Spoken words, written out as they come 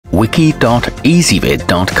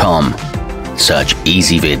wiki.ezvid.com. Search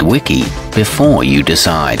Ezvid Wiki before you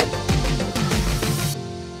decide.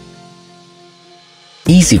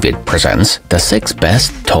 Ezvid presents the 6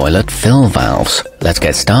 best toilet fill valves. Let's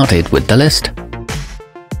get started with the list.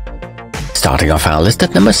 Starting off our list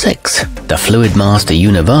at number 6, the Fluidmaster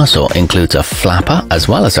Universal includes a flapper as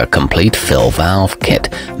well as a complete fill valve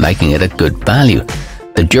kit, making it a good value.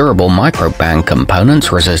 The durable microband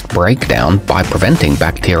components resist breakdown by preventing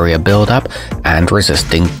bacteria buildup and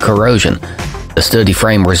resisting corrosion. The sturdy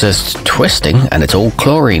frame resists twisting and it's all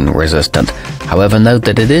chlorine resistant. However, note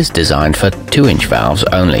that it is designed for 2-inch valves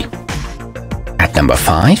only. At number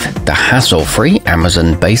 5, the hassle-free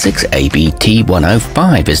Amazon Basics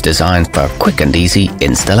ABT105 is designed for quick and easy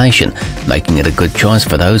installation, making it a good choice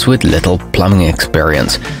for those with little plumbing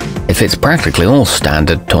experience. It fits practically all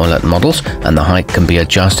standard toilet models, and the height can be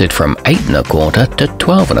adjusted from 8¼ to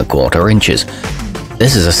 12¼ inches.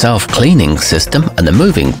 This is a self-cleaning system, and the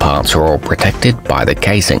moving parts are all protected by the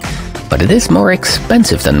casing, but it is more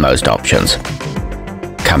expensive than most options.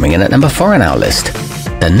 Coming in at number 4 on our list,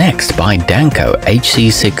 the Next by Danco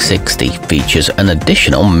HC660 features an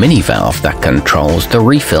additional mini valve that controls the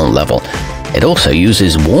refill level. It also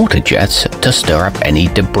uses water jets to stir up any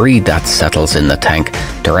debris that settles in the tank,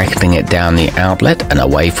 directing it down the outlet and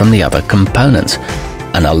away from the other components.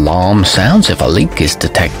 An alarm sounds if a leak is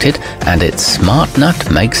detected, and its smart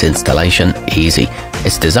nut makes installation easy.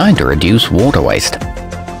 It's designed to reduce water waste.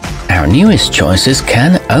 Our newest choices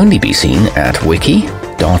can only be seen at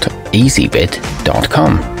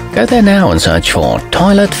wiki.ezvid.com. Go there now and search for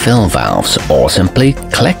toilet fill valves, or simply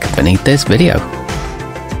click beneath this video.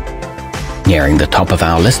 Nearing the top of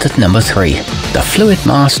our list at number 3, the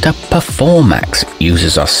Fluidmaster Performax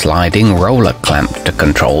uses a sliding roller clamp to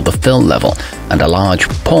control the fill level, and a large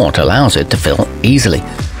port allows it to fill easily.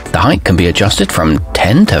 The height can be adjusted from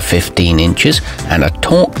 10 to 15 inches, and a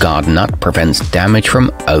torque guard nut prevents damage from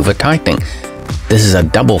over-tightening. This is a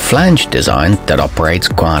double flange design that operates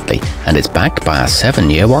quietly, and it's backed by a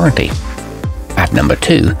 7-year warranty. At number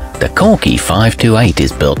 2, the Corky 528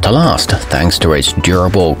 is built to last thanks to its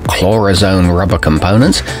durable Chlorazone rubber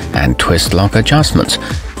components and twist lock adjustments.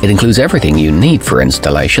 It includes everything you need for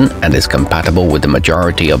installation and is compatible with the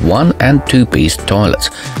majority of 1- and 2-piece toilets.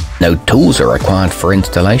 No tools are required for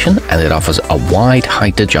installation, and it offers a wide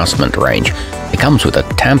height adjustment range. It comes with a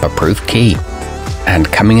tamper-proof key.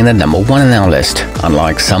 And coming in at number 1 on our list,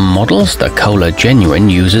 unlike some models, the Kohler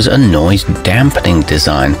Genuine uses a noise dampening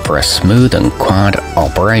design for a smooth and quiet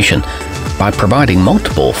operation. By providing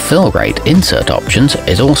multiple fill rate insert options,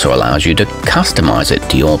 it also allows you to customize it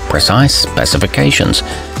to your precise specifications.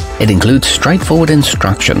 It includes straightforward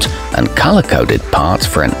instructions and color-coded parts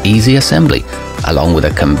for an easy assembly, along with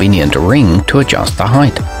a convenient ring to adjust the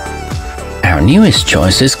height. Our newest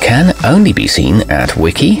choices can only be seen at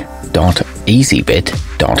wiki.ezvid.com.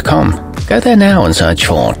 Go there now and search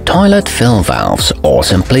for toilet fill valves, or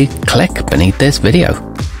simply click beneath this video.